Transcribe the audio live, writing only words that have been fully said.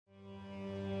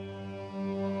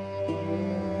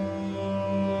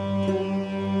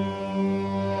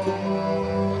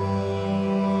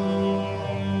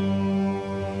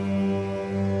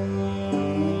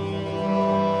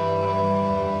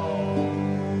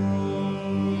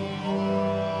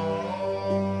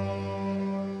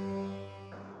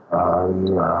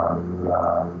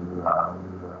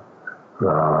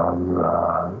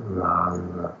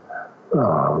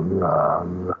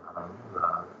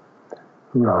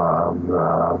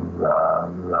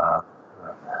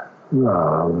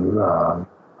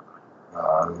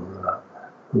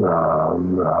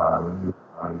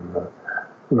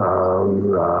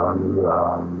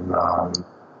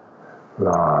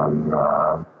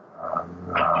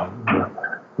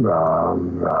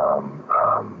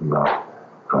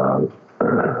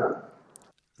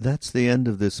That's the end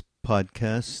of this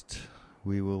podcast.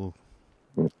 We will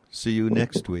see you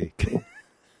next week.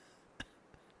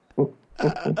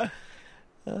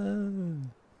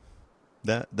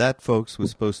 That, folks, was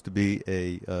supposed to be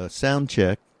a sound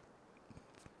check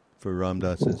for Ram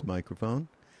Dass's microphone.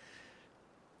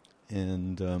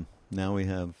 And now we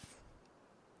have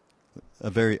a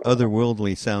very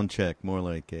otherworldly sound check, more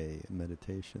like a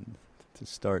meditation, to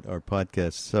start our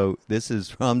podcast. So this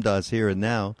is Ram Dass Here and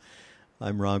Now.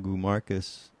 I'm Raghu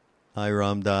Marcus. Hi,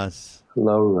 Ram Dass.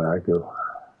 Hello, Raghu.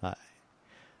 Hi.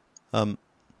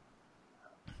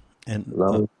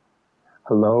 Hello,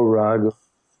 Raghu.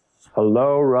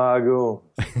 Hello, Raghu.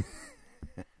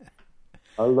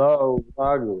 Hello,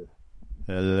 Raghu.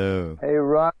 Hello. Hey,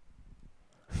 Raghu.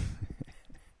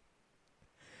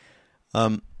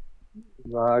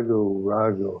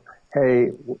 Raghu.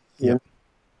 Hey, yeah.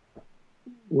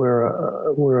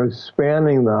 We're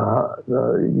spanning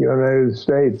the United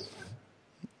States.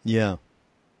 Yeah.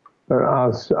 But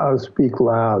I'll speak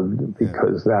loud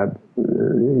because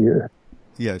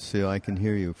Yeah, so I can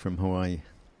hear you from Hawaii.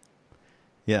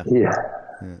 Yeah. Yeah.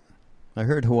 I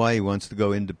heard Hawaii wants to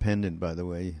go independent, by the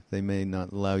way. They may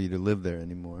not allow you to live there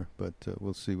anymore, but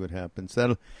we'll see what happens.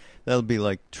 That'll be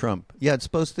like Trump. Yeah, it's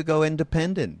supposed to go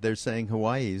independent. They're saying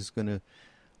Hawaii is going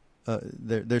to...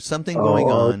 there's something going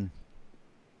on.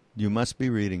 You must be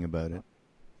reading about it.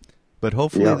 But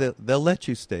hopefully they'll let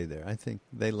you stay there. I think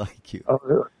they like you.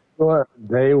 Well,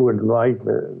 they would like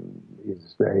you to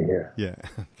stay here. Yeah,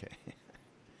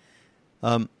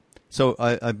 okay. So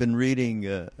I've been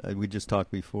reading, we just talked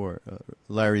before,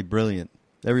 Larry Brilliant.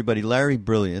 Everybody, Larry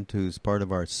Brilliant, who's part of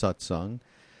our satsang.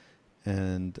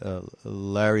 And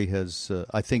Larry has,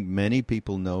 I think many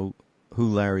people know who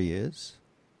Larry is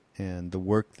and the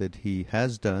work that he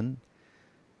has done.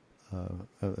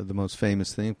 The most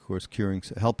famous thing, of course,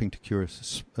 helping to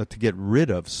get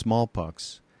rid of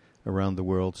smallpox around the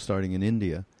world, starting in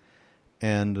India,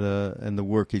 and the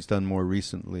work he's done more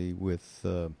recently with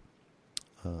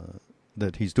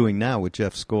that he's doing now with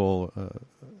Jeff Skoll,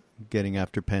 getting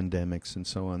after pandemics and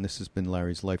so on. This has been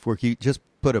Larry's life work. He just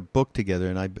put a book together,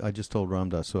 and I just told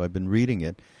Ram Dass, so I've been reading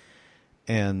it,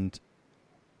 and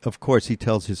of course he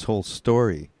tells his whole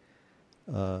story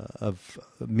of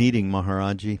meeting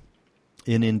Maharaji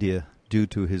in India due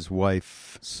to his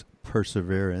wife's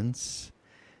perseverance,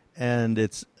 and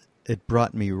it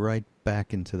brought me right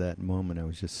back into that moment. I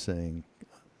was just saying,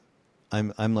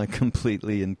 I'm like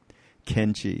completely in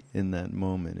Kenchi in that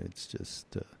moment. It's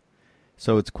just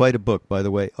so it's quite a book, by the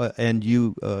way, and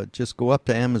you just go up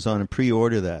to Amazon and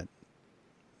pre-order that.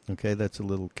 Okay, that's a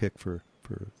little kick for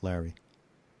Larry.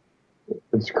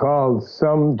 It's called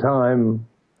Sometime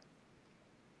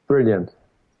Brilliant.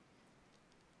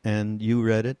 And you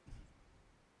read it?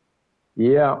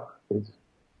 Yeah,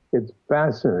 it's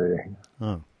fascinating.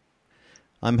 Oh,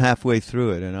 I'm halfway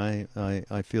through it, and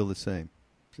I feel the same,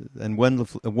 and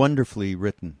wonderfully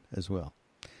written as well.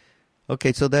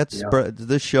 Okay, so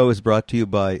this show is brought to you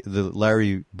by the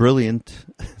Larry Brilliant,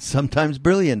 Sometimes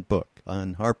Brilliant book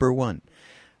on Harper One.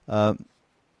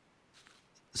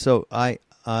 So I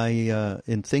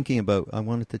in thinking about, I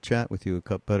wanted to chat with you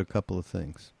about a couple of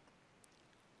things.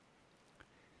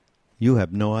 You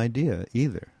have no idea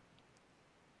either.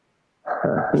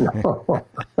 No.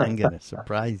 I'm going to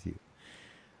surprise you.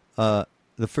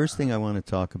 The first thing I want to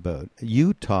talk about,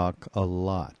 you talk a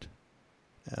lot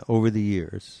over the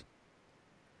years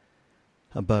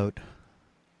about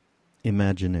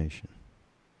imagination,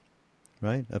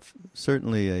 right?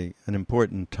 Certainly an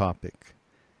important topic,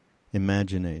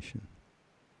 imagination,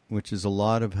 which is a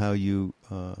lot of how you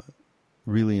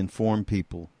really inform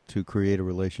people to create a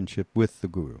relationship with the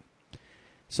Guru.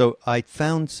 So I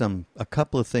found a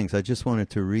couple of things I just wanted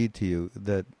to read to you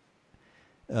that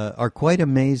are quite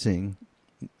amazing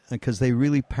because they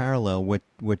really parallel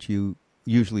what you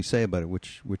usually say about it,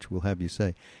 which we'll have you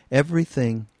say.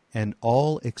 Everything and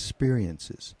all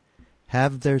experiences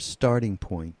have their starting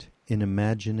point in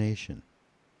imagination.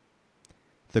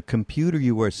 The computer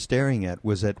you are staring at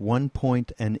was at one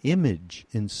point an image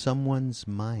in someone's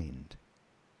mind.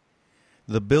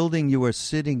 The building you are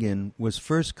sitting in was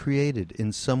first created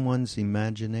in someone's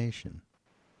imagination.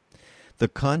 The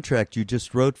contract you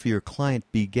just wrote for your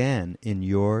client began in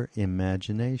your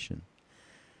imagination.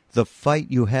 The fight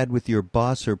you had with your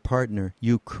boss or partner,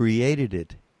 you created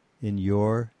it in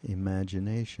your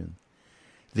imagination.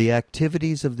 The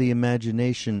activities of the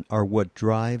imagination are what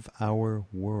drive our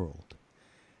world.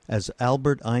 As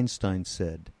Albert Einstein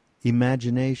said,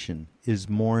 imagination is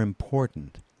more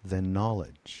important than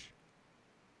knowledge.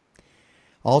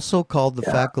 Also called the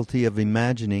faculty of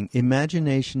imagining,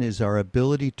 imagination is our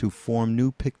ability to form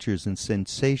new pictures and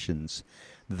sensations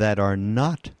that are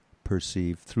not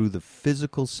perceived through the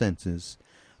physical senses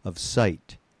of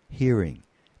sight, hearing,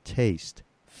 taste,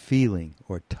 feeling,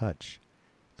 or touch.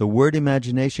 The word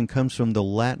imagination comes from the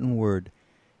Latin word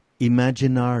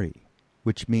imaginari,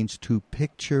 which means to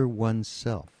picture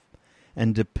oneself.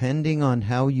 And depending on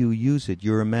how you use it,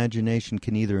 your imagination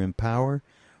can either empower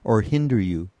or hinder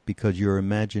you, because your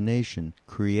imagination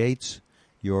creates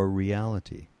your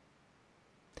reality.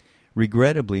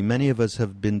 Regrettably, many of us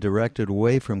have been directed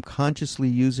away from consciously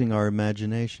using our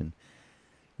imagination.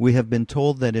 We have been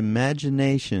told that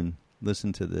imagination,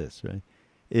 listen to this, right,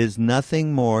 is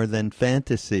nothing more than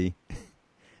fantasy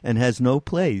and has no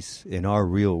place in our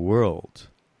real world.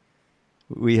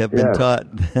 We have been taught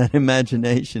that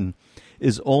imagination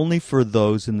is only for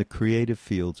those in the creative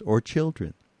fields or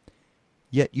children.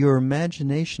 Yet your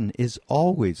imagination is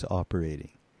always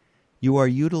operating. You are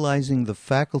utilizing the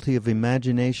faculty of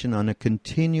imagination on a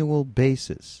continual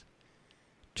basis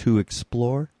to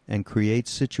explore and create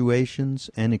situations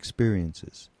and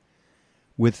experiences.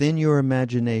 Within your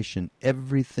imagination,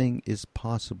 everything is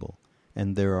possible,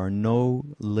 and there are no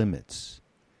limits.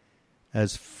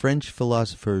 As French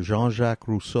philosopher Jean-Jacques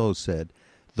Rousseau said,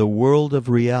 the world of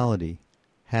reality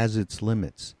has its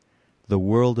limits. The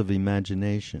world of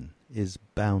imagination is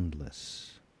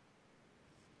boundless.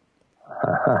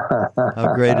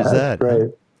 How great is that? Great. Huh?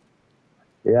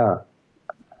 Yeah.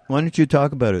 Why don't you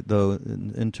talk about it, though,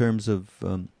 in terms of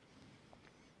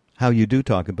how you do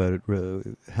talk about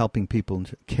it, helping people,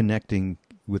 connecting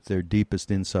with their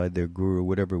deepest inside, their guru,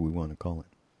 whatever we want to call it.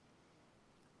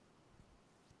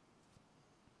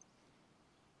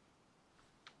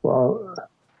 Well,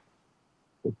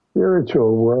 the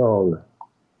spiritual world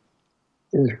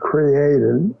is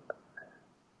created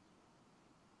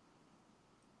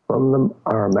from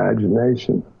our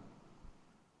imagination.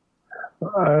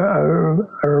 I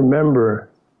remember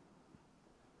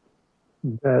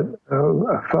that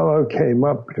a fellow came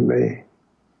up to me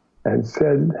and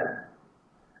said,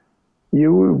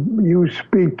 you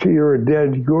speak to your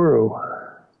dead guru.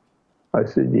 I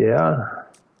said, yeah.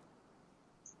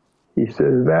 He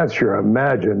says, that's your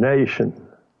imagination.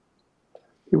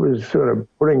 He was sort of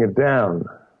putting it down.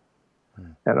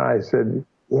 And I said,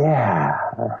 yeah.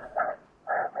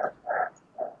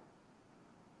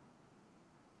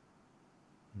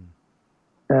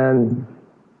 And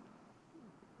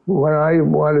when I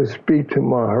want to speak to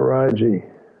Maharaji,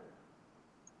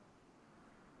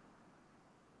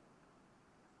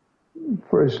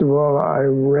 first of all, I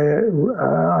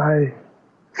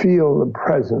feel the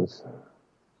presence.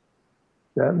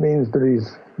 That means that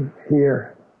he's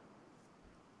here.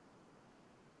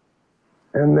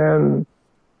 And then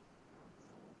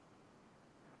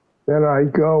I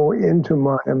go into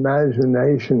my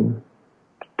imagination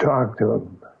to talk to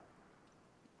him.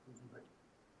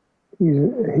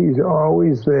 He's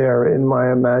always there in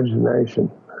my imagination.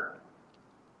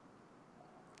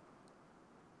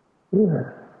 Yeah.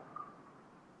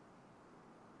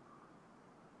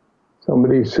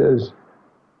 Somebody says,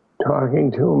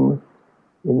 talking to him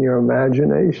in your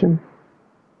imagination,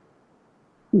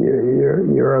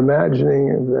 you're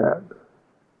imagining that.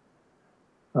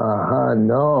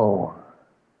 No.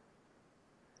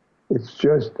 It's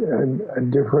just a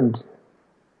different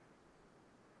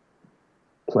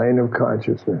plane of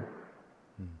consciousness.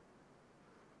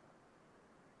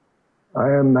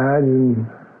 I imagine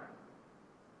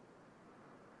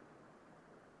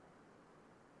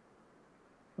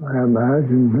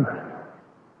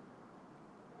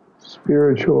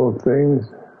spiritual things.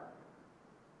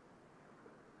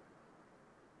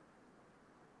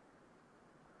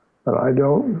 But I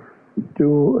don't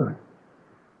do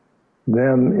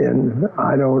them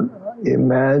I don't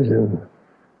imagine.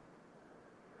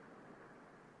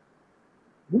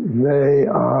 They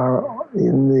are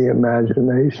in the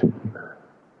imagination.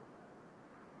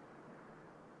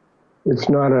 It's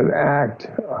not an act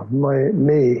of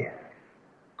me.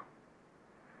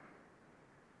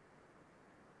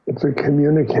 It's a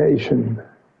communication,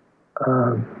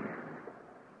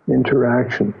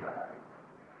 interaction.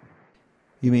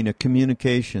 You mean a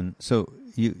communication? So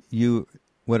you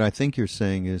what I think you're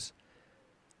saying is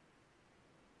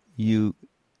you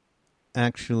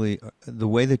actually, the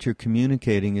way that you're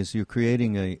communicating is you're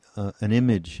creating an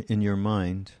image in your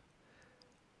mind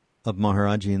of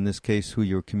Maharaji, in this case, who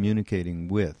you're communicating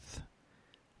with,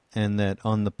 and that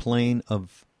on the plane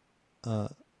of,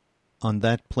 on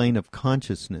that plane of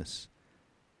consciousness,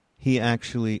 he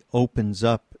actually opens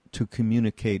up to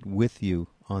communicate with you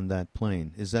on that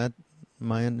plane. Is that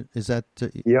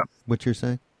Yeah. what you're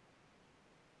saying?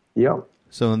 Yeah.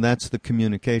 So, and that's the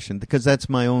communication, because that's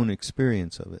my own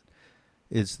experience of it.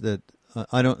 Is that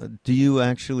do you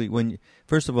actually,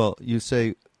 first of all, you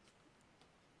say,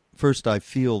 first I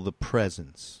feel the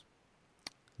presence,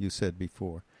 you said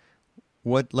before.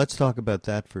 Let's talk about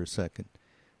that for a second.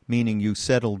 Meaning you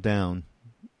settle down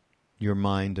your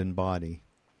mind and body.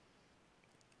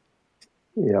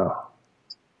 Yeah.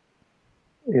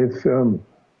 It's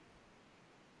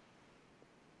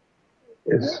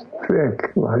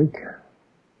thick, like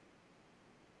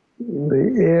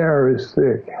the air is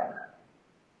thick.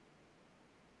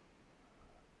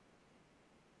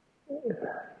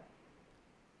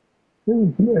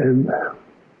 And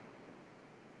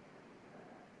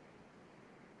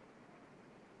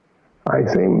I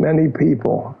think many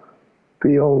people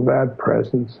feel that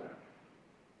presence.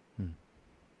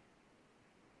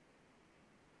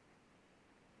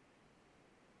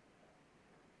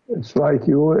 It's like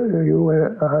you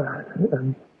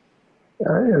in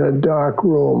a dark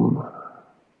room,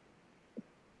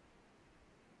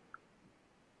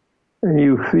 and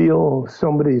you feel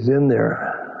somebody's in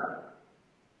there.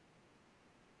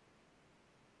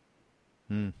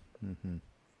 Mm-hmm.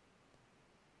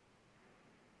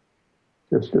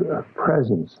 Just a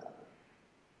presence.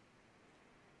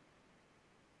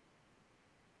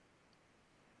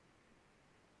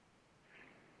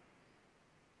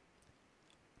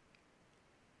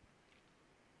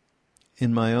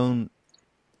 In my own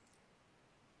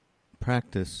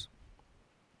practice,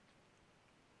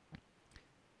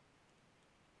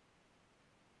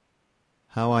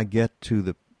 how I get to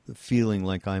the feeling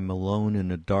like I'm alone in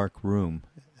a dark room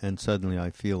and suddenly I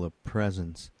feel a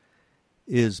presence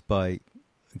is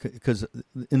because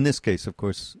in this case, of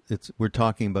course, we're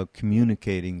talking about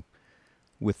communicating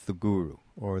with the guru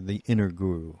or the inner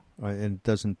guru, right? And it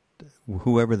doesn't,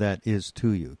 whoever that is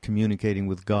to you, communicating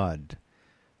with God.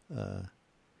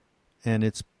 And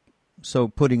it's so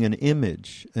putting an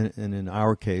image, and in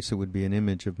our case it would be an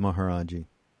image of Maharaji.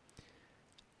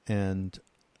 And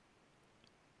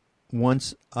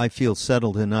once I feel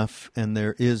settled enough and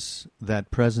there is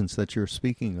that presence that you're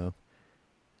speaking of,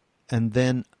 and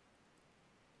then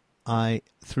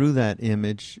through that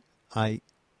image, I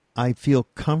feel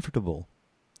comfortable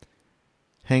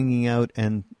hanging out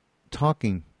and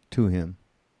talking to him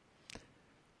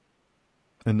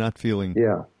and not feeling...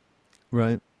 Yeah.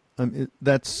 Right.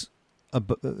 That's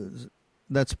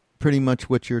pretty much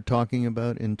what you're talking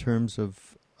about in terms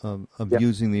of Yeah.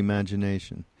 using the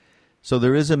imagination. So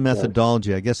there is a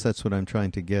methodology. I guess that's what I'm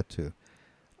trying to get to.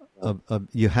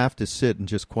 You have to sit and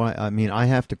just quiet. I mean, I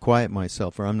have to quiet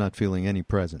myself, or I'm not feeling any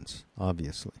presence,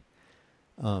 obviously.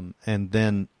 And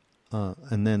then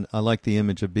I like the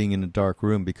image of being in a dark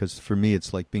room, because for me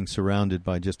it's like being surrounded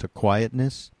by just a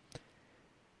quietness.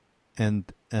 And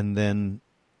then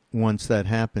once that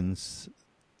happens,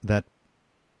 that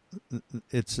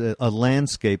it's a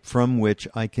landscape from which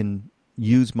I can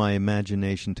use my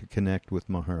imagination to connect with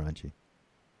Maharaji.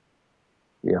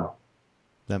 Yeah.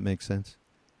 That makes sense?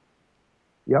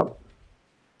 Yep.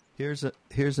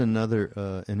 Here's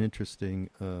another an interesting.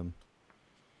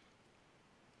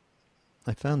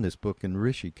 I found this book in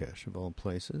Rishikesh, of all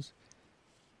places.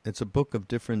 It's a book of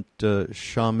different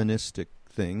shamanistic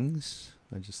things.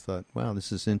 I just thought, wow,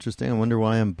 this is interesting. I wonder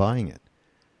why I'm buying it.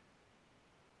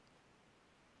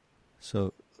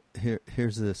 So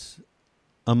here's this.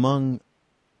 Among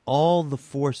all the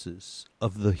forces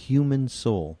of the human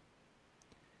soul,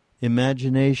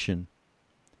 imagination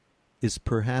is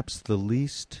perhaps the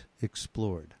least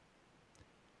explored,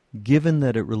 given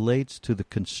that it relates to the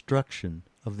construction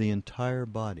of the entire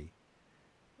body,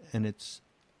 and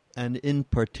in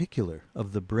particular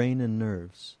of the brain and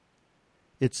nerves.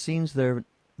 It seems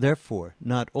therefore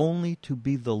not only to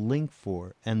be the link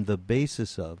for and the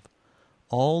basis of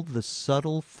all the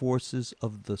subtle forces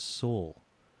of the soul,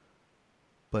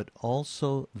 but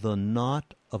also the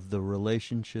knot of the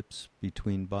relationships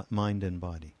between mind and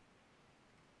body.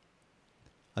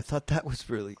 I thought that was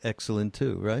really excellent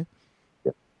too, right?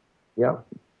 Yeah.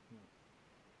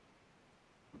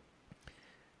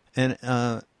 And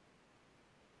I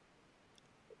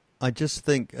just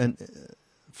think,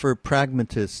 for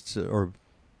pragmatists,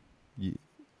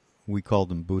 we call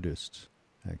them Buddhists,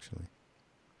 actually.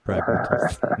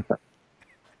 Pragmatists.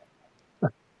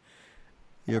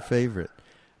 your favorite,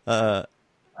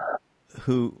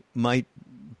 who might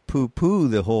poo-poo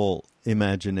the whole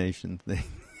imagination thing.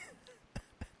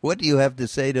 What do you have to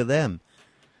say to them?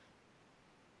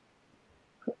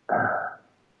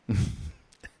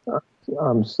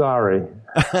 I'm sorry.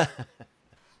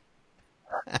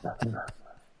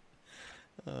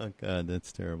 Oh, God,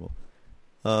 that's terrible.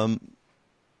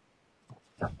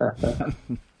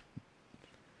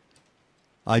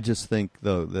 I just think,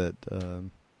 though, that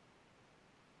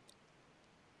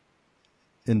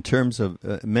in terms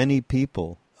of many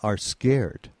people are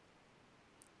scared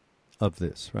of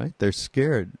this, right? They're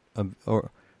scared of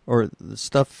or the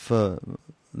stuff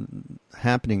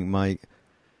happening. My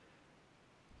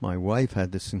wife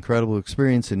had this incredible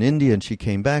experience in India, and she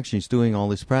came back. She's doing all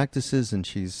these practices, and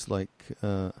she's like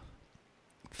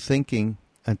thinking,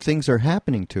 and things are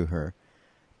happening to her.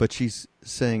 But she's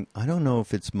saying, I don't know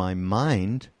if it's my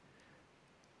mind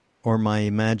or my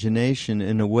imagination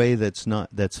in a way that's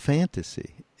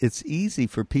fantasy. It's easy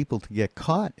for people to get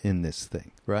caught in this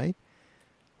thing, right?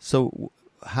 So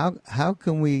how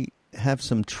can we have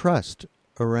some trust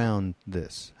around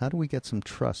this? How do we get some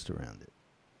trust around it?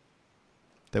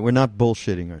 That we're not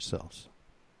bullshitting ourselves.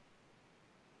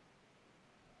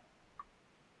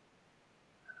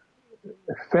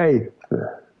 Faith.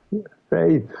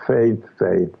 Faith, faith,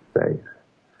 faith, faith.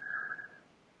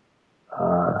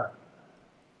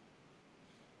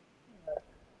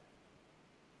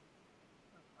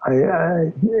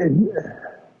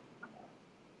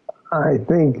 I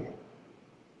think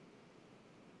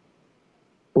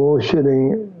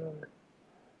bullshitting,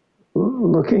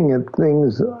 looking at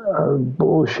things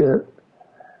bullshit,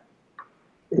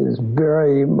 is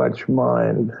very much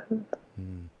mind.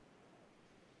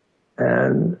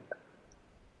 And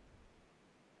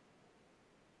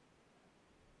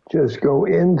just go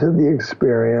into the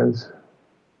experience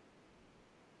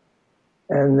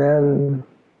and then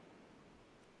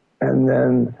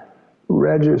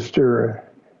register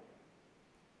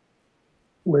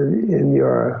in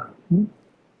your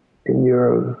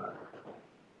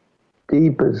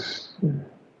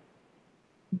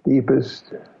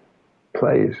deepest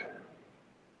place.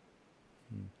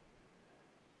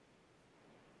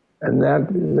 And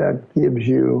that gives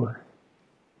you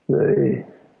the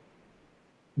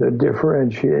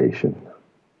differentiation.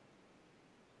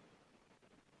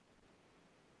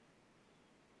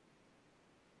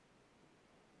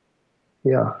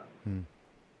 Yeah.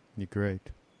 You're great.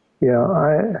 Yeah,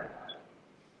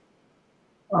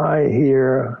 I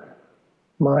hear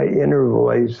my inner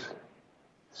voice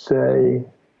say,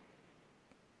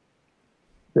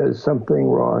 there's something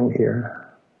wrong here,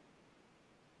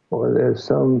 or there's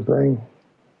something,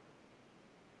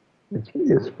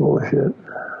 it's bullshit.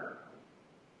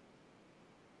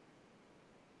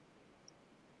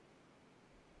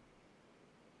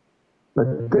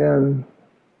 But then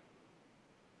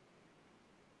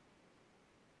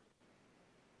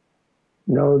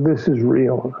no, this is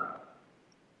real.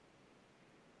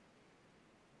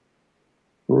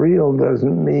 Real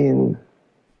doesn't mean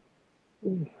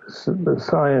the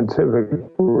scientific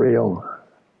real.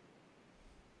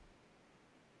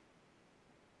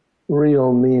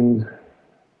 Real means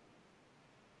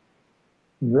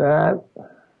that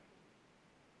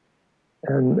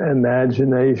and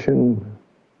imagination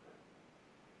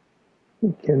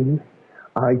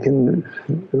I can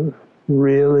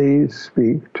really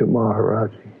speak to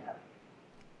Maharaji.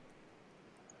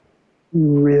 He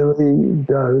really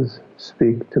does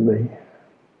speak to me.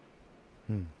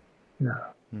 Yeah.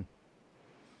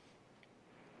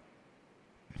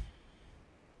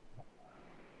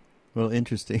 Well,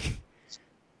 interesting,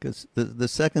 because the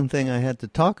second thing I had to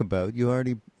talk about,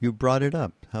 you brought it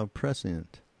up. How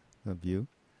prescient of you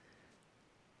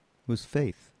was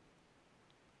faith.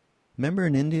 Remember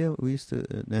in India, we used to,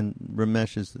 and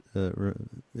Ramesh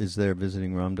is there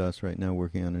visiting Ram Dass right now,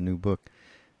 working on a new book,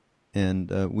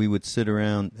 and we would sit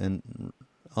around, and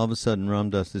all of a sudden Ram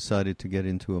Dass decided to get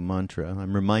into a mantra.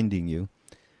 I'm reminding you: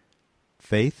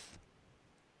 faith,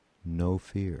 no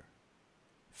fear.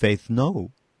 Faith,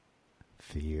 no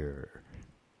fear.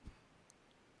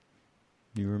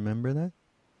 Do you remember that?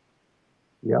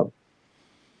 Yep.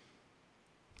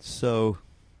 So.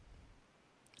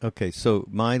 Okay, so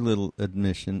my little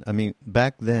admission, I mean,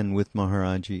 back then with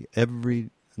Maharaji,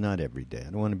 not every day, I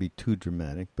don't want to be too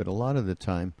dramatic, but a lot of the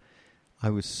time,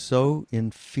 I was so in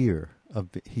fear of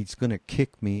he's going to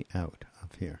kick me out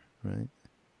of here, right?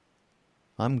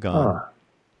 I'm gone,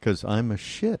 because I'm a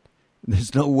shit.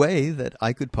 There's no way that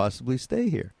I could possibly stay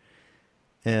here.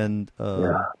 And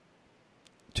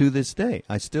to this day,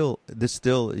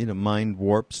 mind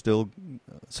warp still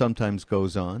sometimes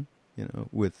goes on.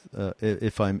 with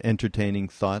if I'm entertaining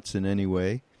thoughts in any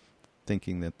way,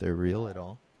 thinking that they're real at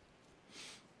all,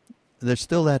 there's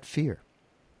still that fear.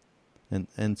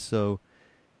 And so,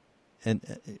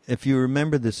 if you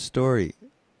remember this story,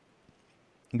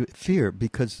 fear,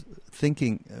 because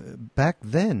thinking back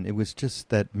then, it was just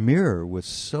that mirror was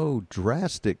so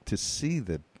drastic to see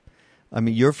that. I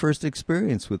mean, your first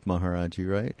experience with Maharaji,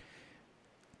 right?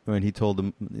 When he told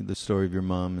them the story of your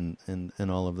mom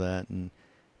and all of that, and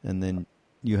then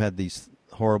you had these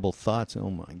horrible thoughts. Oh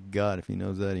my God! If he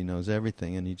knows that, he knows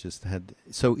everything. And he just had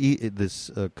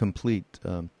this complete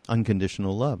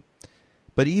unconditional love.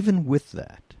 But even with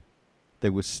that,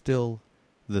 there was still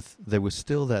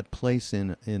that place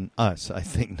in us. I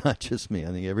think not just me. I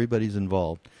think everybody's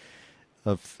involved.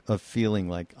 Of feeling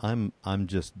like I'm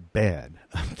just bad.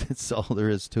 That's all there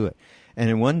is to it. And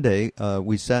then one day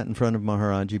we sat in front of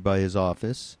Maharaji by his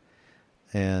office,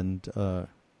 and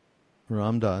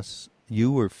Ram Dass,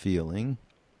 you were feeling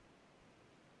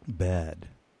bad.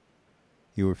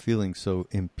 You were feeling so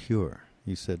impure.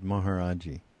 You said,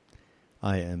 Maharaji,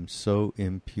 I am so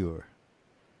impure.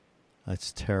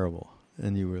 That's terrible.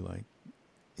 And you were like,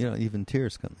 even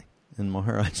tears coming. And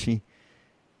Maharaji,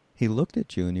 he looked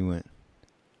at you and he went,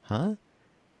 huh?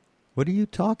 What are you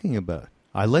talking about?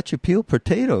 I let you peel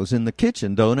potatoes in the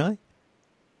kitchen, don't I?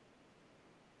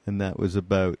 And that was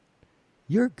about,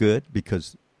 you're good,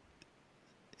 because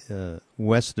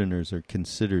Westerners are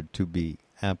considered to be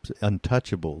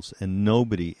untouchables, and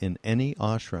nobody in any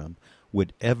ashram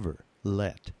would ever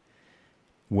let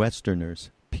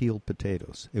Westerners peel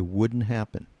potatoes. It wouldn't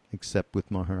happen except with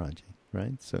Maharaji,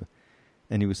 right? So,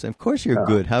 and he was saying, of course you're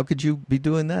good. How could you be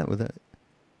doing that with that?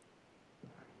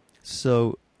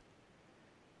 So,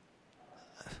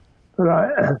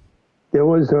 but there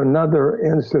was another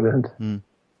incident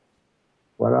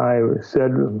when I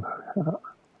said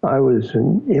I was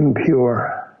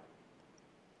impure,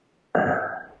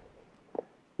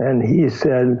 and he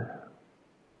said,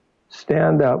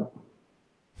 "Stand up."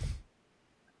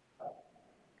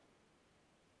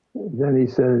 Then he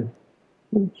said,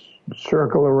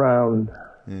 "Circle around."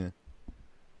 Yeah.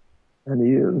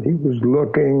 And he was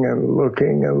looking and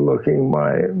looking and looking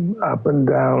up and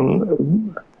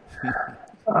down.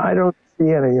 I don't see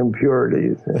any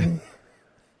impurities.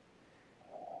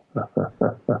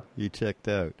 You checked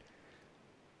out.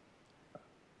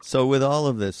 So with all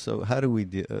of this, so how do we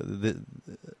do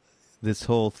this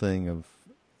whole thing of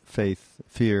faith,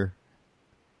 fear,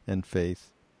 and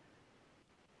faith?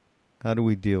 How do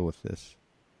we deal with this?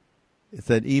 It's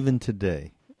that even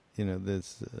today,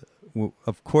 this.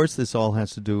 Of course, this all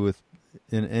has to do with,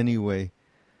 in any way,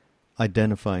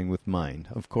 identifying with mind.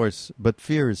 Of course, but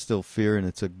fear is still fear, and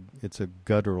it's a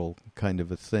guttural kind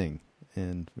of a thing,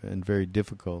 and very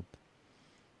difficult.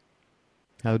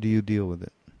 How do you deal with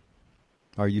it?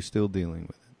 Are you still dealing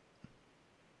with it?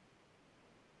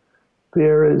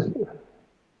 Fear is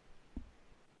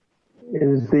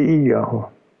the ego.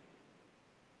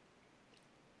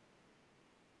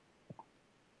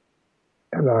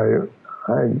 And I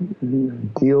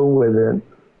deal with it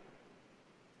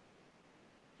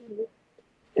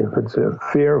if it's a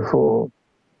fearful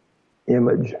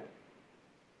image.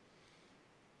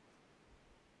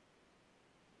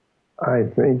 I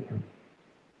think,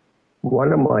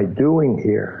 what am I doing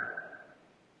here?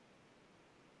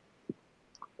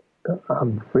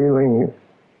 I'm feeling,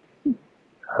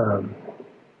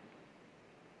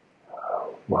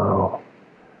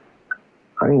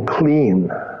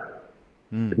 unclean.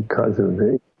 Because of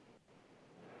it.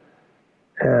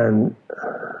 And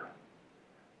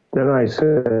then I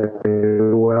said,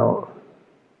 well,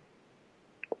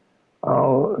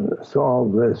 I'll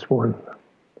solve this one.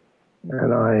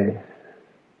 And I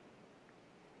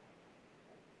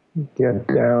get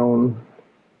down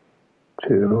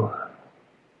to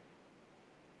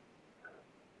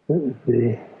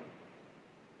the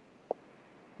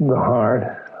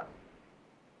heart.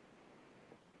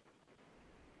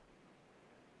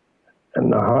 And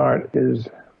the heart is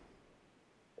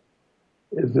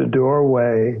the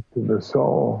doorway to the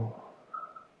soul.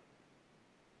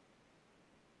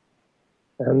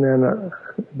 And then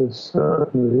the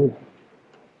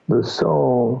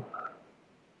soul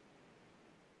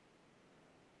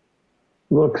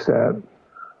looks at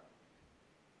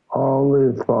all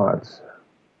the thoughts.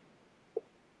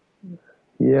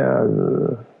 Yeah,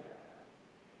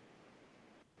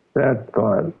 that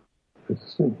thought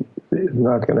is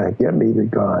not going to get me to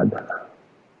God.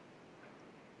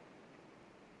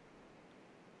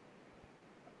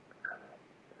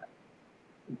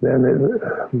 Then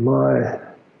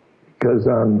because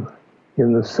I'm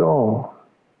in the soul,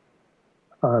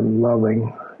 I'm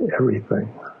loving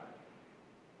everything.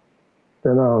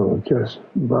 then I'll just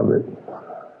love it.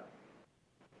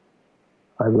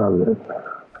 I love it.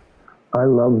 I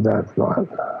love that thought.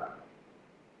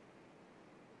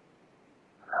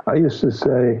 I used to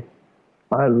say,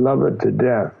 I love it to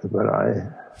death, but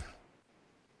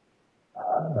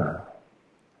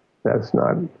that's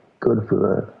not good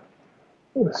for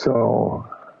the soul.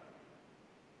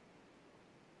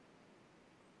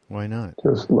 Why not?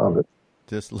 Just love it.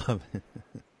 Just love it.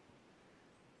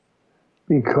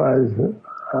 Because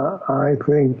I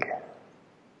think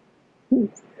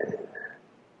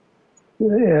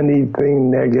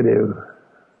anything negative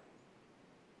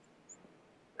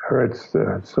hurts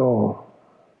the soul.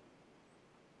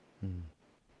 And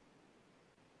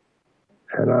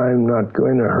I'm not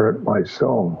going to hurt my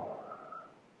soul.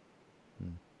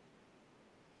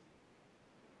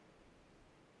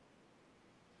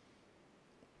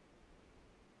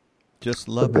 Just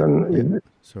love it.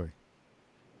 Sorry.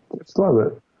 Just love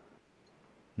it.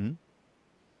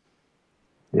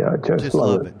 Yeah, just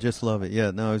love it. Just love it.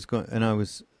 Yeah, no, I was going, and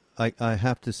I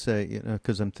have to say,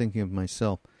 because I'm thinking of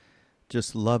myself,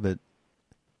 just love it.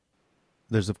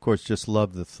 There's, of course, just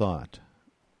love the thought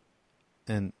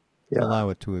and allow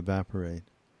it to evaporate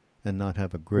and not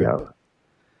have a grip. Yeah.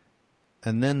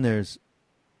 And then there's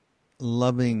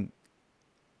loving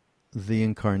the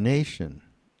incarnation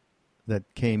that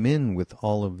came in with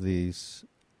all of these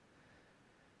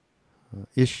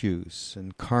issues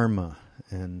and karma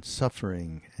and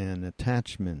suffering and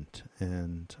attachment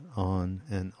and on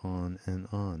and on and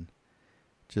on.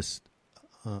 Just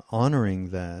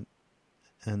honoring that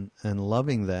and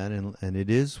loving that, and it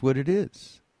is what it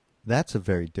is. That's a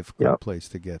very difficult place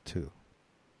to get to.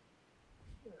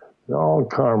 It's all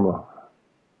karma.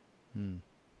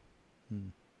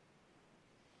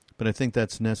 But I think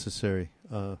that's necessary.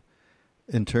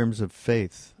 In terms of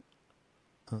faith,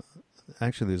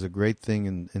 actually there's a great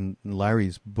thing in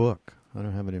Larry's book, I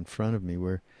don't have it in front of me,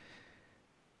 where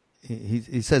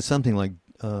he says something like,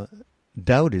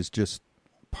 doubt is just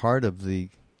part of the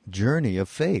journey of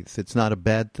faith. It's not a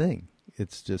bad thing.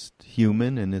 It's just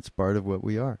human, and it's part of what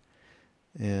we are.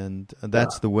 And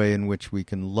that's the way in which we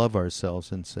can love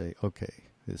ourselves and say, okay,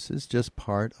 this is just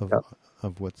part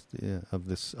of what's of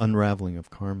this unraveling of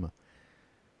karma.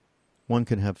 One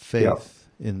can have faith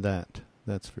in that.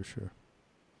 That's for sure.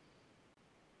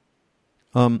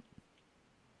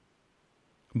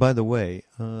 By the way,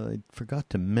 I forgot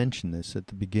to mention this at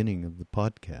the beginning of the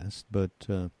podcast, but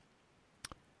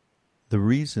the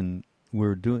reason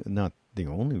we're doing, not the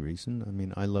only reason, I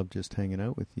mean, I love just hanging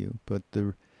out with you, but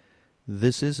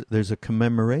there's a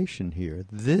commemoration here.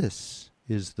 This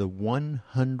is the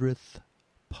 100th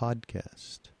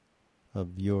podcast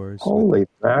of yours. Holy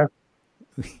crap.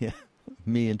 Yeah,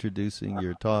 me introducing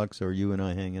your talks or you and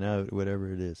I hanging out,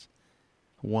 whatever it is.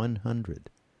 100.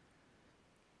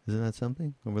 Isn't that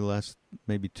something? Over the last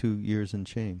maybe 2 years and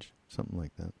change, something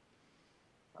like that.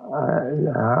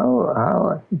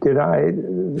 How did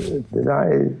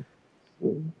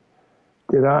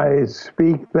I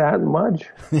speak that much?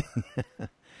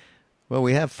 Well,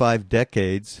 we have 5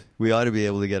 decades. We ought to be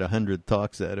able to get 100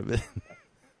 talks out of it.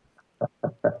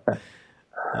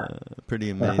 Pretty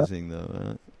amazing,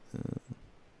 though.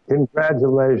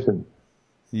 Congratulations.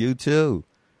 You too.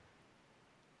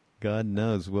 God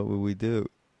knows what would we do.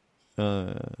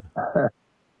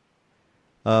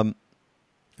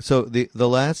 So the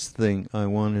last thing I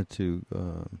wanted to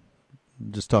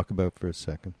just talk about for a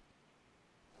second.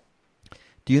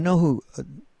 Do you know who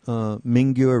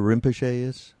Mingyur Rinpoche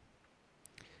is?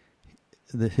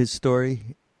 His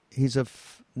story? He's a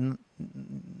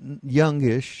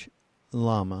youngish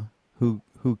Lama who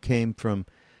came from.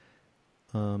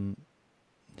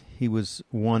 He was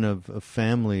one of a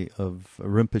family of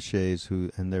Rinpoches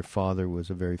and their father was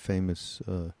a very famous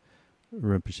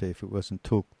Rinpoche, if it wasn't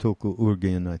Tulku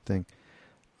Urgyen, I think.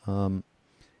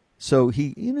 So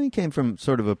he came from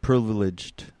sort of a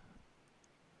privileged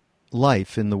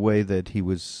life in the way that he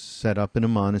was set up in a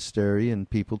monastery and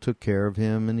people took care of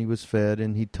him and he was fed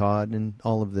and he taught and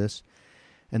all of this.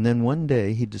 And then one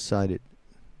day he decided,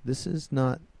 this is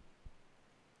not,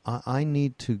 I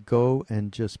need to go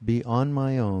and just be on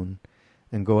my own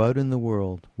and go out in the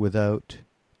world without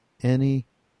anything.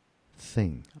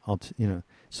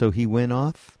 So he went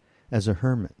off as a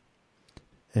hermit,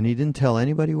 and he didn't tell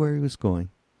anybody where he was going.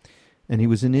 And he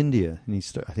was in India, and I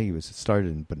think he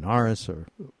started in Benares, or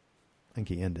I think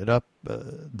he ended up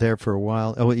there for a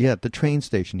while. Oh yeah, at the train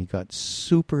station, he got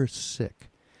super sick,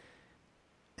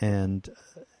 and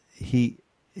he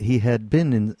had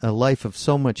been in a life of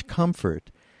so much comfort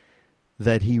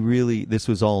that this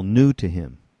was all new to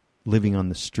him. living on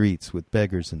the streets with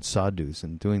beggars and sadhus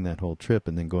and doing that whole trip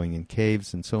and then going in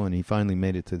caves and so on. He finally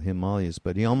made it to the Himalayas,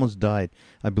 but he almost died,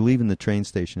 I believe, in the train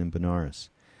station in Benares.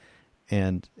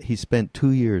 And he spent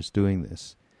 2 years doing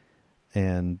this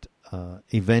and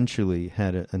eventually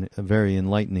had a very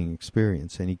enlightening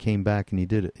experience. And he came back and he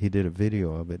did a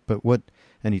video of it.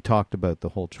 And he talked about the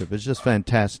whole trip. It's just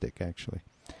fantastic, actually.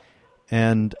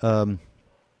 And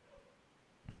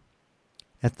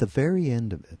at the very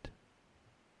end of it,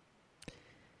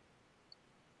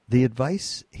 the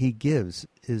advice he gives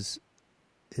is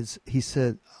he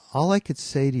said, all I could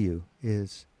say to you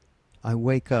is, I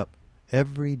wake up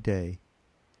every day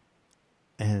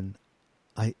and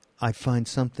I find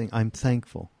something, I'm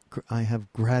thankful. I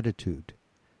have gratitude.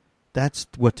 That's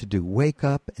what to do. Wake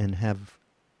up and have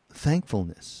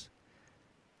thankfulness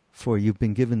for you've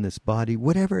been given this body,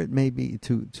 whatever it may be,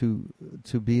 to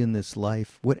be in this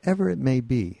life, whatever it may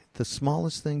be, the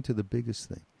smallest thing to the biggest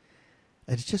thing.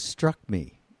 It just struck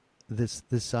me.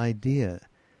 This idea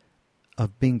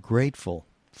of being grateful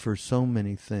for so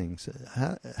many things.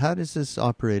 How does this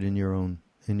operate in your own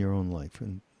life?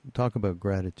 And talk about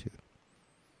gratitude.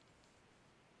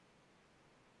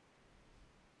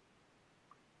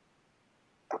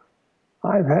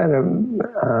 I've had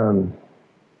a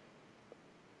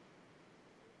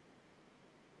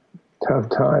tough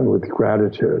time with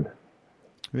gratitude.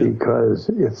 Really? Because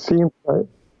it seems like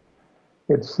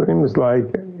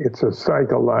it's a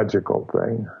psychological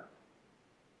thing.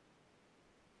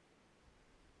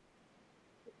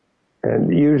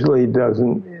 And usually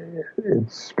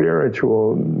it's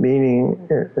spiritual, meaning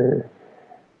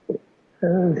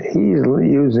he's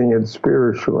using it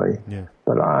spiritually. Yeah.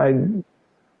 But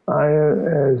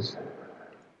as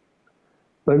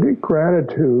look at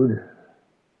gratitude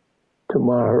to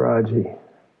Maharaji.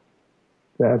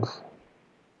 That's,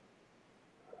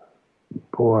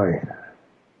 boy.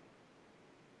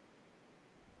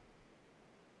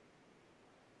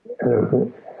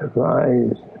 If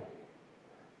I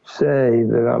say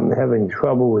that I'm having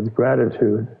trouble with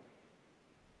gratitude,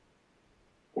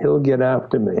 he'll get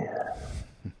after me.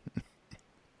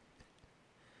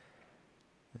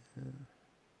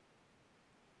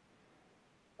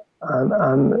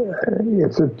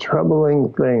 It's a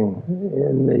troubling thing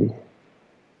in me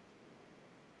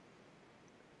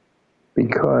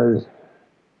because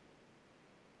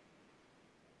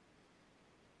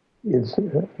it's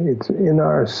in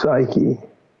our psyche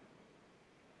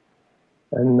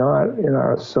and not in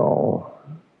our soul.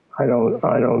 I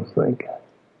don't think.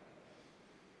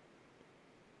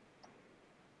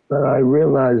 But I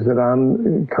realize that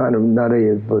I'm kind of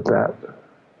nutty with that.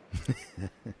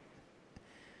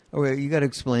 Okay, you got to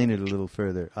explain it a little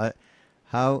further.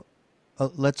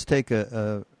 Let's take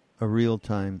a real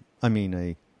time. I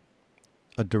mean,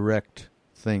 a direct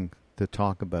thing to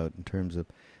talk about in terms of,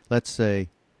 let's say,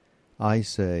 I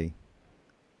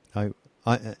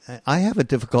have a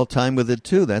difficult time with it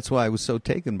too. That's why I was so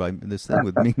taken by this thing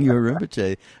with Mingyur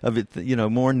Rinpoche of it.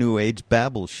 More New Age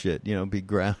babble shit. Be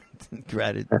grateful.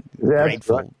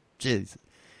 Right. Jeez.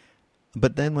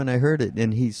 But then when I heard it,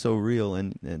 and he's so real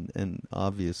and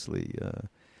obviously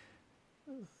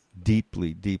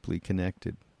deeply, deeply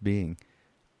connected being,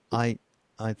 I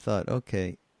thought,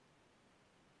 okay.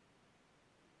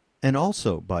 And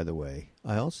also, by the way,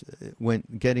 when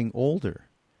getting older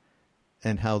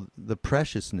and how the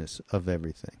preciousness of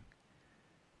everything.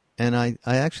 And I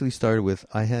actually started with,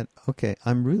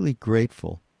 I'm really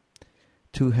grateful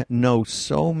to know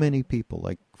so many people,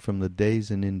 like from the days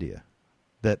in India,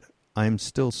 that I'm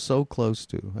still so close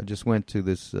to. I just went to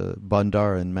this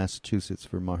Bandara in Massachusetts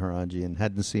for Maharaji and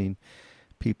hadn't seen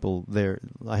people there.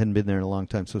 I hadn't been there in a long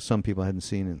time, so some people I hadn't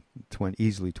seen in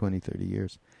easily 20, 30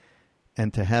 years.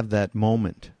 And to have that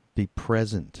moment be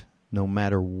present no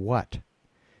matter what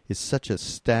is such a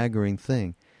staggering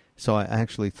thing. So I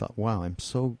actually thought, wow,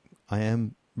 I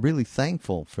am really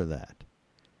thankful for that.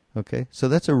 Okay? So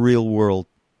that's a real world.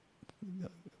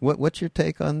 What's your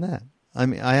take on that? I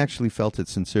mean, I actually felt it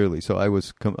sincerely, so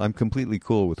I'm completely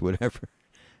cool with whatever.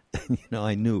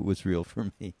 I knew it was real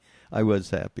for me. I was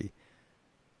happy.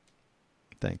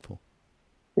 Thankful.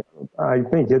 I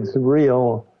think it's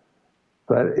real,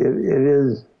 but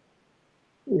it's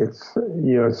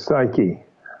your psyche.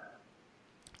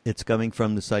 It's coming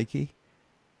from the psyche?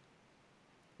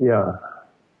 Yeah.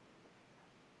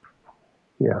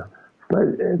 Yeah.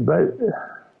 But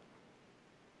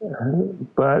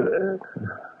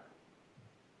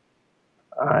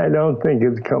I don't think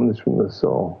it comes from the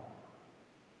soul.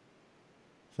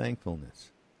 Thankfulness.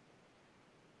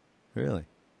 Really?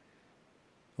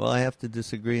 Well, I have to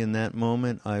disagree. In that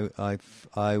moment,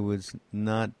 I was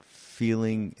not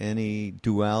feeling any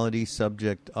duality,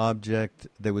 subject, object.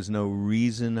 There was no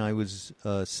reason I was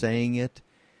saying it.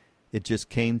 It just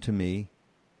came to me.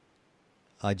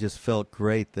 I just felt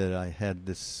great that I had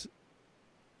this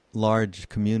large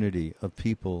community of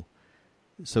people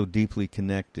so deeply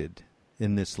connected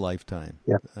in this lifetime.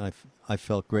 Yeah. I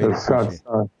felt great.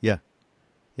 Yeah.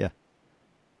 Yeah.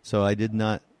 So I did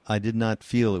not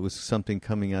feel it was something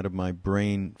coming out of my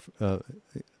brain.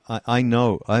 I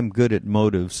know I'm good at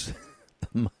motives,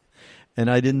 and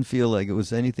I didn't feel like it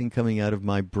was anything coming out of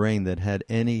my brain that had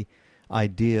any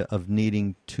idea of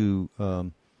needing to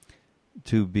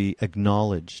be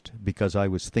acknowledged because I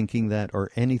was thinking that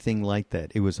or anything like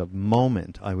that. It was a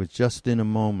moment. I was just in a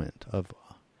moment of,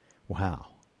 wow,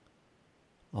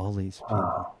 all these people.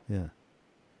 Wow. Yeah.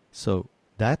 So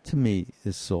that to me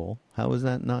is soul. How is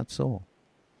that not soul?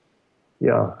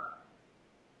 Yeah.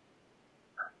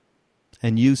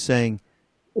 And you said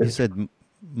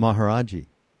Maharaji.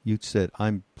 You said,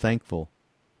 I'm thankful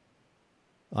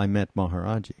I met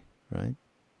Maharaji, right?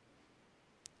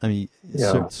 I mean,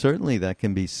 Yeah. certainly that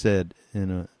can be said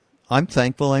I'm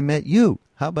thankful I met you.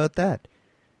 How about that?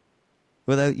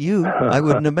 Without you, I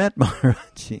wouldn't have met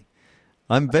Maharaji.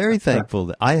 I'm very thankful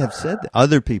that I have said that.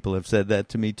 Other people have said that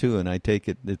to me too, and I take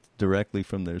it directly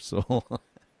from their soul.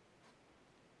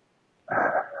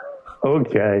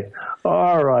 Okay.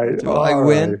 All right. Do I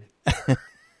win?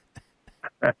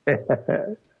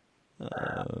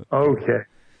 Okay.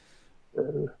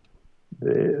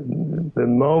 The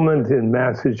moment in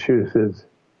Massachusetts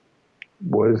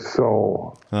was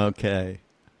soul. Okay.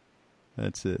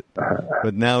 That's it.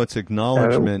 But now it's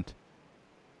acknowledgement.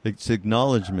 It's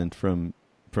acknowledgement from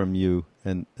you,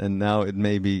 and now it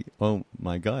may be, oh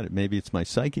my God, maybe it's my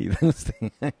psyche.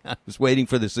 I was waiting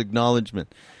for this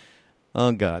acknowledgement.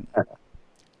 Oh God.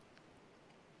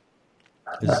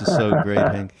 This is so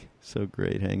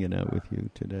great hanging out with you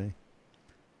today.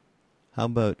 How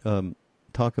about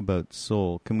talk about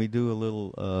soul? Can we do a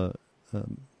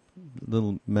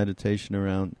little meditation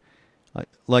around?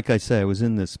 Like I say, I was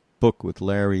in this book with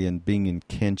Larry and being in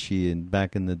Kenchi and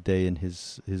back in the day, and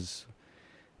his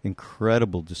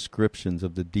incredible descriptions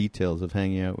of the details of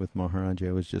hanging out with Maharaji.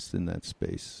 I was just in that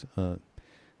space.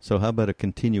 So how about a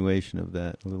continuation of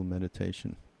that, a little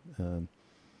meditation?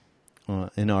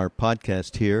 In our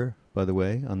podcast here, by the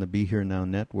way, on the Be Here Now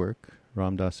Network,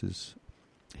 Ram Dass's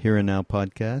Here and Now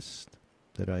podcast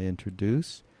that I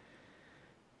introduce,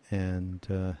 and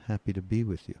happy to be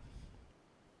with you.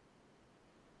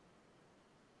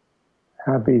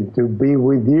 Happy to be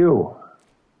with you.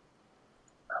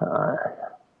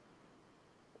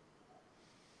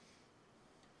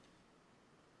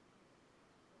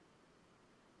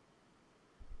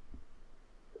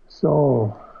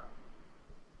 Soul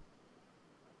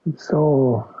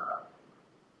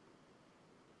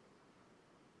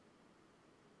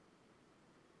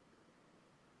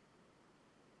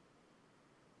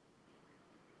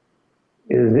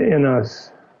is in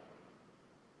us.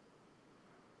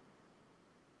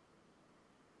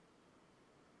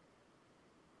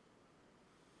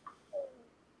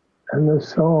 And the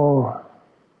soul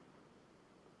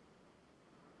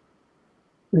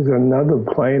is another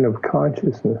plane of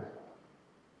consciousness.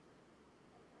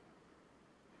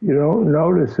 You don't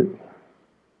notice it.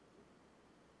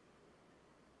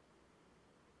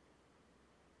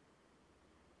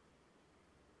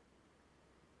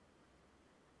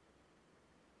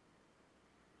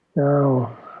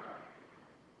 Now,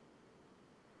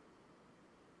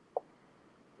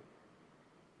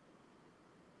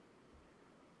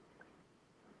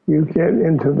 you get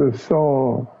into the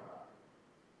soul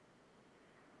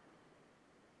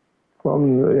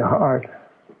from the heart.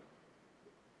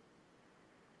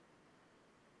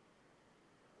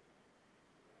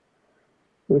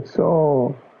 The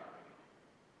soul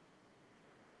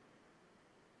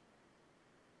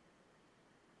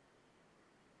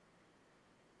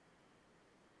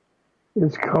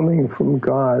is coming from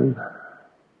God.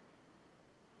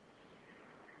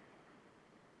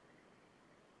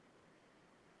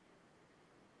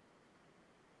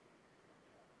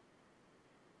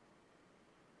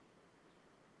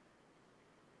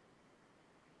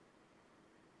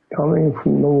 Coming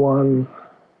from the One,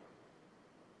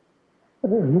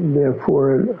 and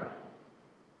therefore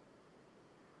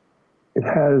it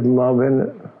has love in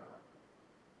it,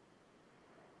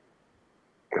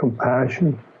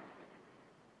 compassion,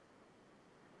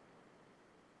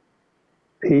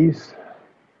 peace,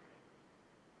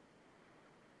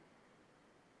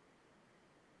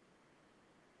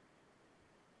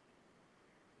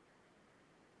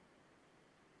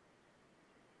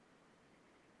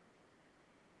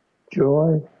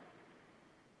 joy,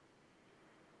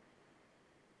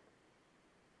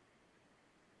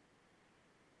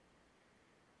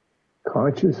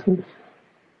 consciousness,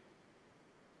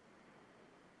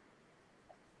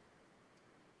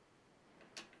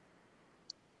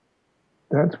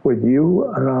 that's what you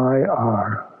and I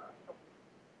are.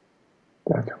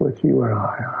 That's what you and I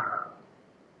are.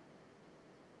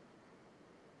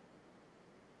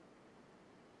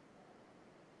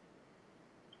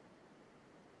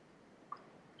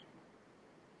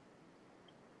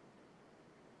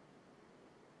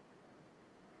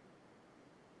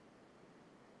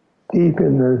 Deep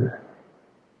in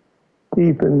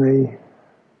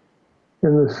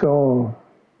the soul,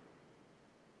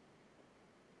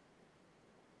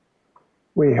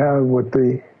 we have what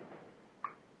the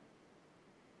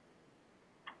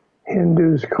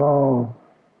Hindus call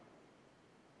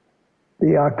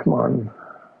the Atman.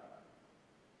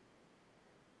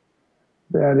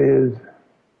 That is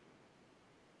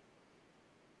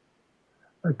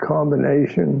a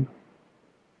combination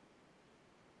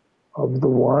of the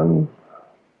One,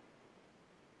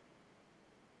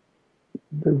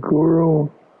 the Guru,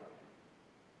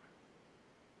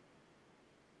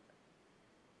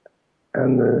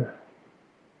 and the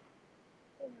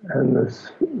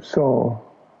soul.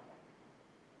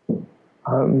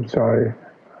 I'm sorry,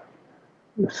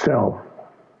 the self.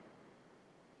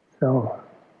 Self.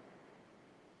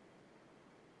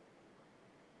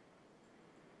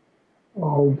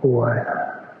 Oh boy.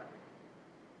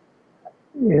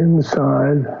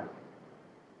 Inside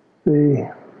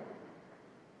the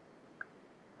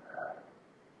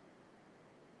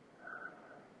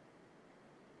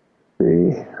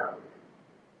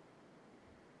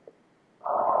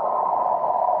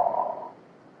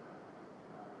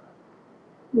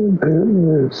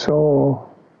soul,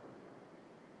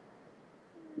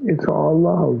 it's all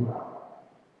love.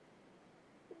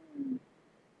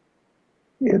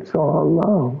 It's all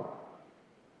love.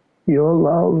 You're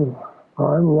love.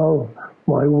 I'm love.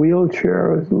 My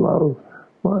wheelchair is love.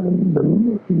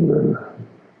 The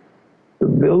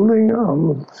building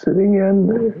I'm sitting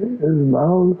in is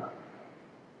love.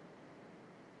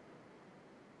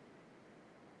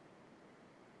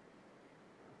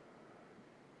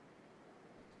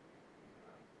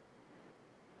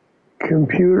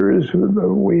 Computers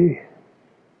that we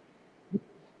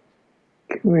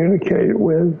communicate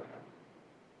with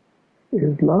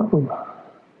is love.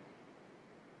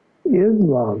 Is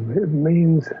love. It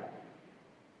means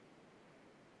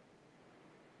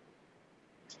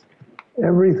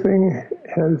everything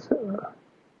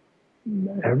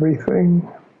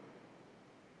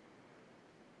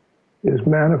is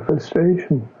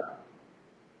manifestation.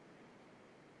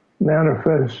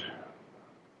 Manifest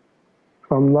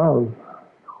from love,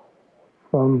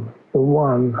 from the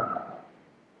One.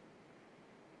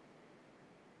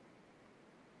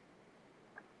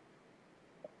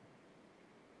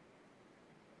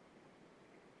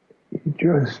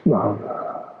 Just love.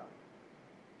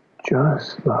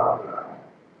 Just love.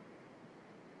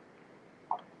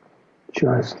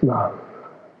 Just love.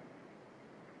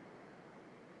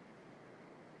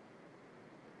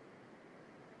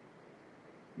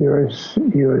 You're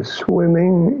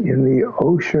swimming in the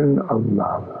ocean of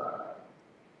love.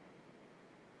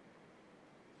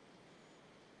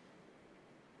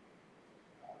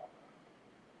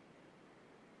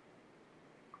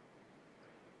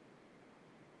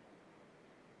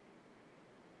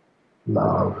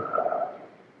 Love.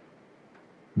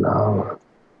 Love.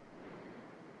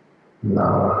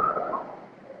 Love.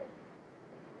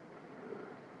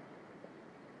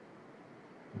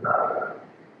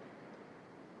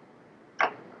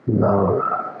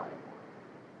 Love.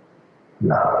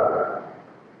 Love.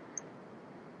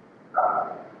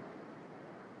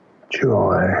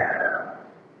 Joy.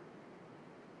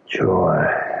 Joy.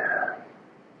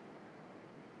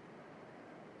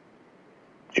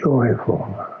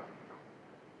 Joyful.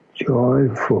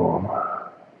 Joyful.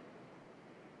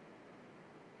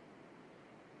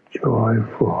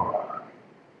 Joyful.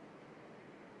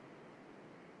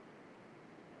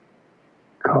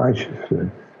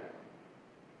 Consciousness.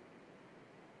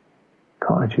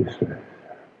 Consciousness.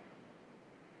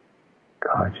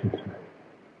 Consciousness.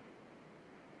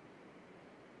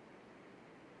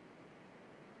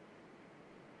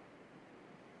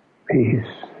 Peace.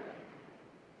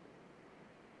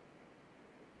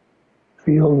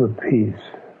 Feel the peace.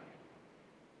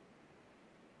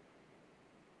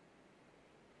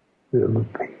 Feel the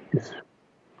peace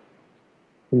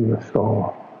in the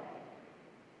soul.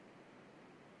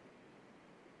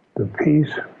 The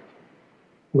peace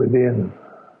within.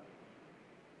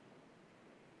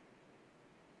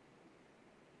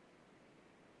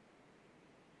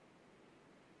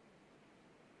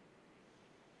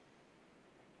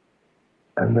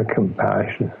 and the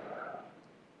compassion.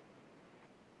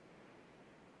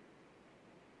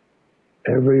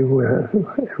 Everywhere,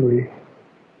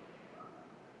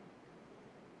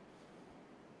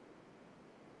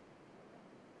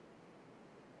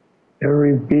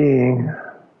 every being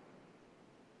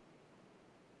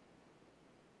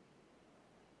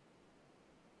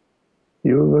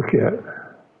you look at,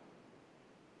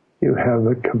 you have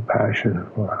the compassion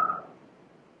for.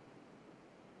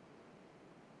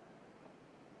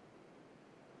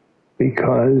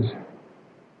 Because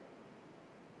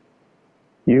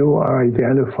you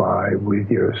identify with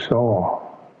your soul.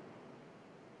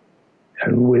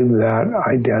 And with that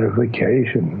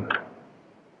identification,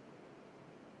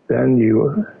 then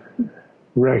you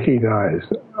recognize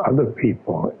other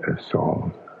people as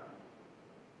souls.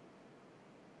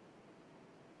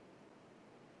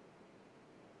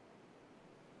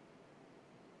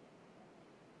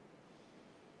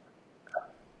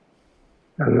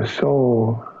 And the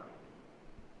soul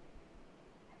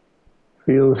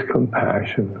feels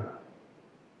compassion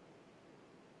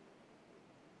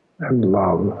and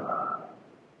love.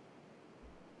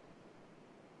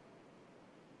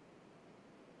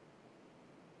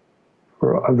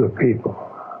 For other people.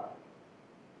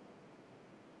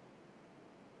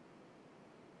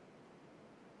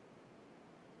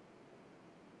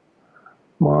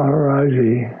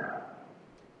 Maharaji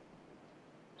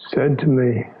said to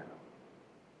me,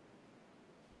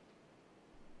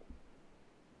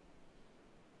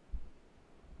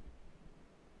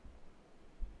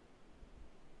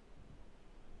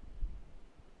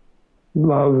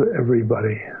 love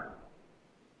everybody.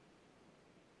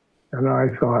 And I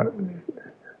thought,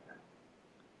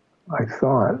 I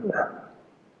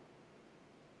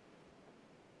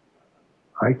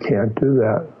can't do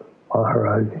that,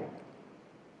 Maharaji.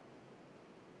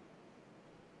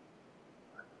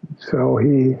 So a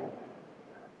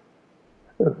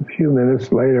few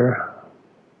minutes later,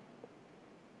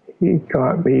 he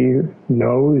got me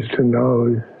nose to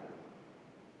nose,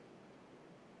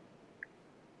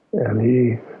 and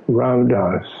he Ram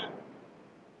Das,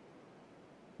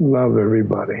 love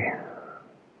everybody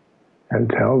and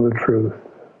tell the truth.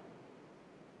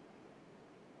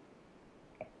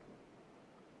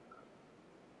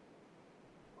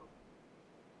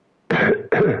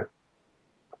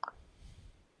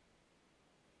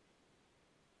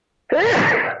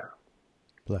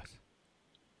 Bless.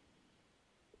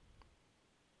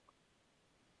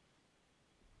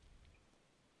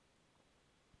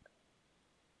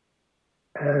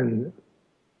 And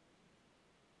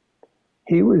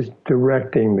he was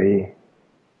directing me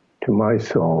to my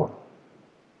soul.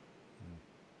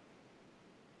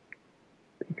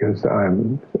 Because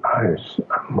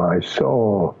my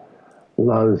soul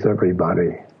loves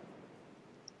everybody.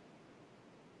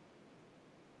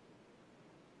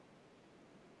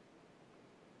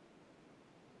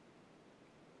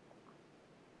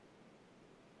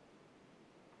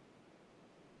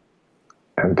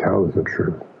 And tells the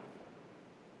truth.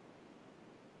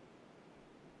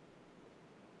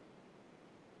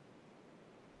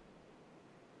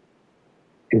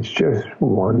 It's just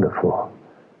wonderful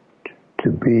to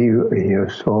be in your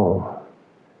soul,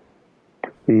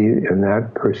 to be in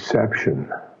that perception.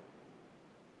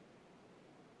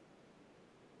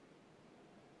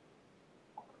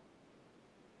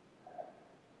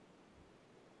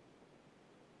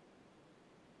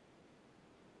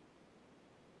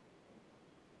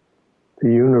 The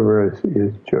universe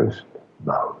is just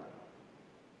love.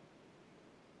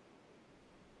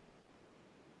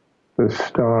 The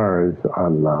stars are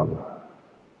love.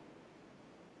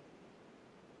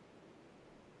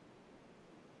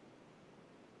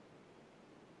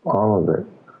 All of it,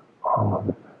 all of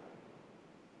it,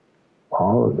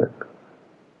 all of it.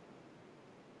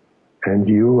 And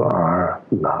you are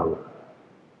love.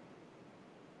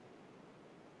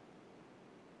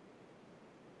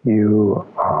 You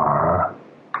are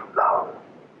love.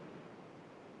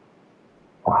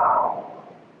 Wow.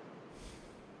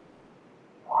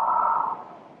 Wow.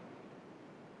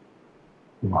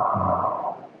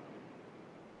 Wow.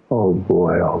 Oh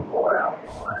boy, oh boy, oh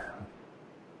boy.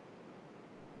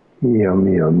 Yum,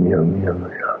 yum, yum,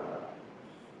 yum, yum.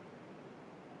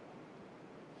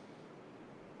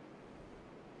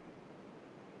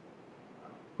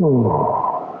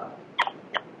 Oh.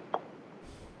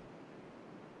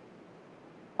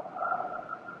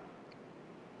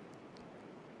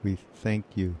 We thank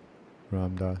you,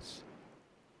 Ram Dass.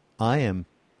 I am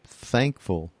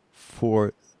thankful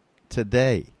for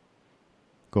today.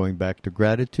 Going back to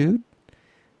gratitude,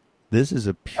 this is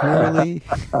a purely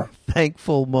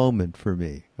thankful moment for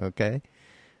me, okay?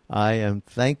 I am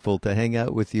thankful to hang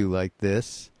out with you like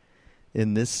this,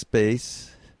 in this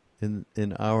space,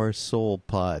 in our soul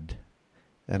pod.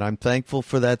 And I'm thankful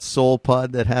for that soul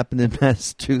pod that happened in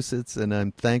Massachusetts, and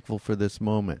I'm thankful for this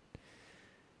moment.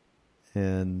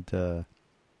 And,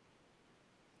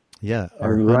 yeah.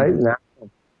 And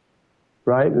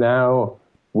right now,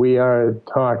 we are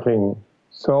talking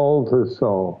soul to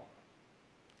soul.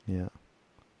 Yeah.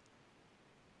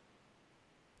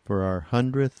 For our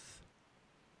 100th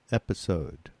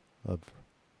episode of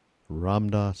Ram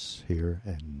Dass Here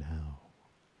and Now.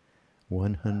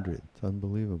 100. It's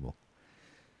unbelievable.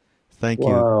 Thank you.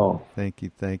 Wow. Thank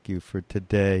you for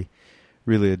today.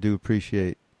 Really, I do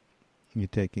appreciate you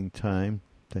taking time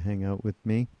to hang out with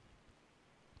me.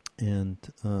 And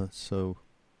so,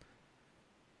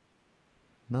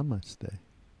 namaste.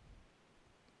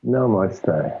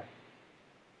 Namaste.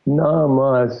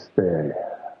 Namaste.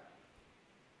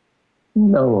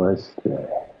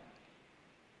 Namaste.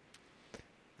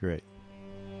 Great.